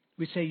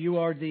 We say you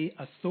are the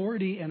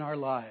authority in our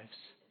lives,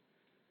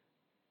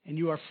 and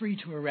you are free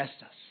to arrest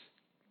us.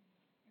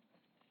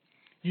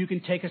 You can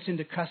take us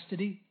into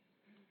custody.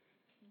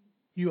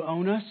 You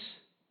own us.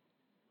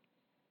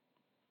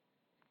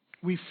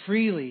 We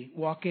freely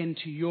walk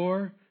into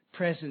your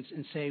presence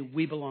and say,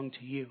 we belong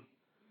to you.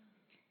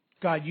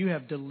 God, you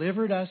have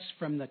delivered us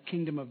from the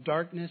kingdom of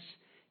darkness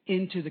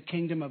into the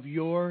kingdom of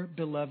your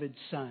beloved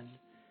Son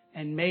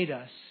and made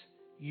us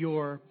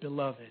your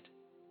beloved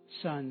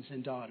sons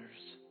and daughters.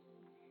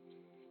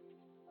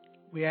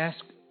 We ask,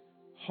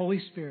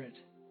 Holy Spirit,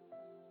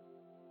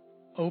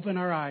 open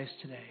our eyes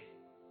today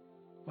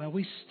while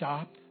we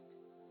stop,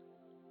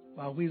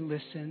 while we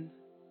listen.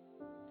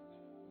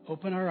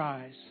 Open our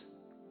eyes.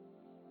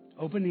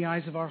 Open the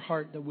eyes of our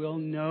heart that we'll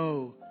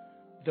know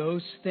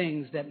those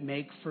things that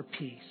make for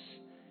peace.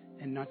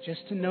 And not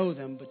just to know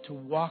them, but to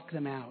walk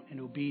them out in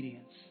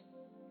obedience.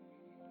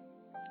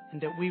 And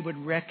that we would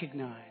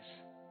recognize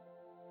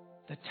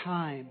the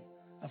time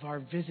of our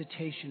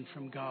visitation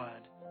from God.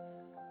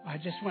 I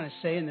just want to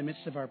say in the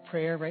midst of our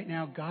prayer right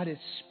now, God is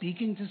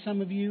speaking to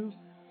some of you.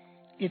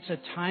 It's a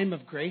time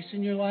of grace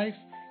in your life.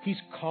 He's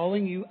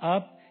calling you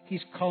up.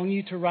 He's calling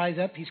you to rise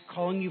up. He's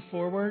calling you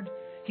forward.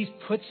 He's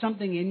put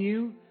something in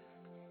you.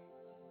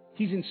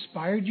 He's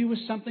inspired you with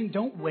something.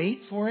 Don't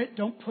wait for it.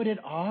 Don't put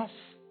it off.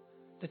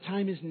 The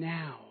time is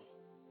now.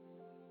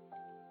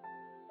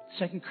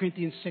 2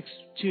 Corinthians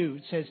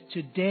 6:2 says,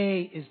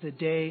 today is the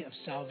day of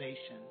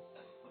salvation.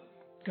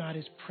 God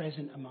is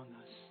present among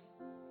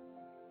us.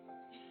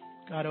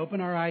 God,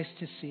 open our eyes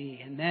to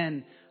see. And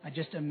then I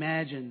just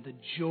imagine the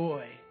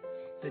joy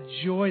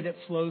that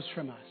flows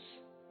from us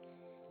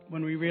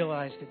when we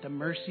realize that the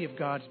mercy of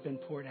God has been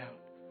poured out.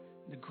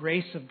 The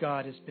grace of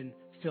God has been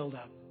filled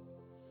up.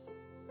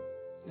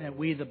 And that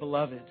we, the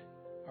beloved,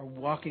 are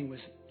walking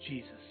with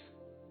Jesus,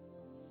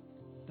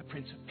 the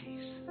Prince of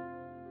Peace.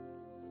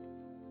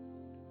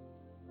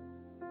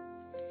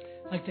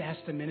 I'd like to ask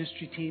the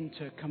ministry team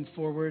to come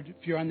forward.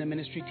 If you're on the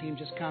ministry team,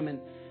 just come and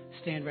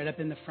stand right up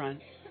in the front.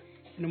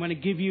 And I want to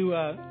give you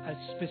a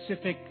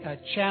specific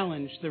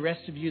challenge, the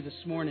rest of you this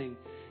morning.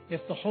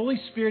 If the Holy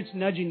Spirit's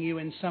nudging you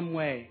in some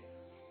way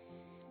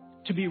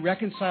to be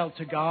reconciled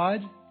to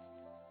God,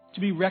 to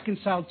be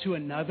reconciled to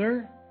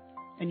another,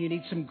 and you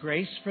need some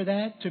grace for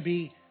that, to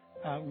be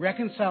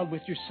reconciled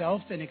with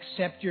yourself and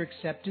accept your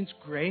acceptance,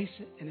 grace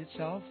in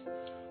itself,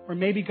 or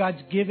maybe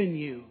God's given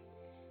you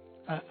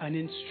an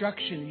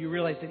instruction. You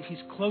realize that he's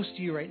close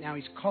to you right now.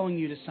 He's calling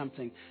you to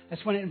something. I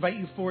just want to invite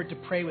you forward to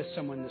pray with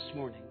someone this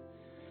morning.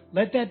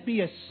 Let that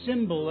be a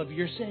symbol of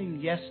your saying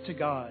yes to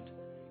God.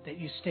 That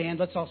you stand.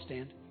 Let's all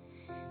stand.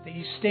 That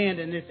you stand,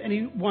 and if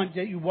anyone,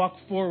 that you walk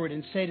forward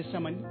and say to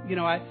someone,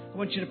 I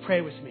want you to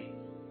pray with me.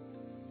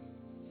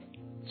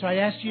 So I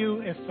ask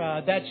you, if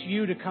that's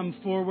you, to come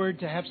forward,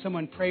 to have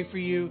someone pray for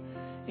you.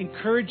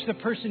 Encourage the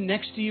person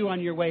next to you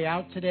on your way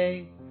out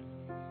today.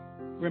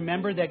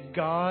 Remember that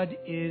God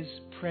is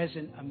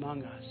present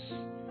among us,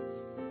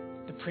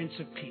 the Prince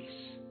of Peace.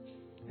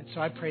 And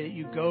so I pray that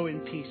you go in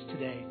peace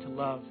today to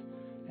love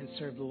and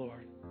serve the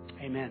Lord.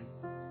 Amen.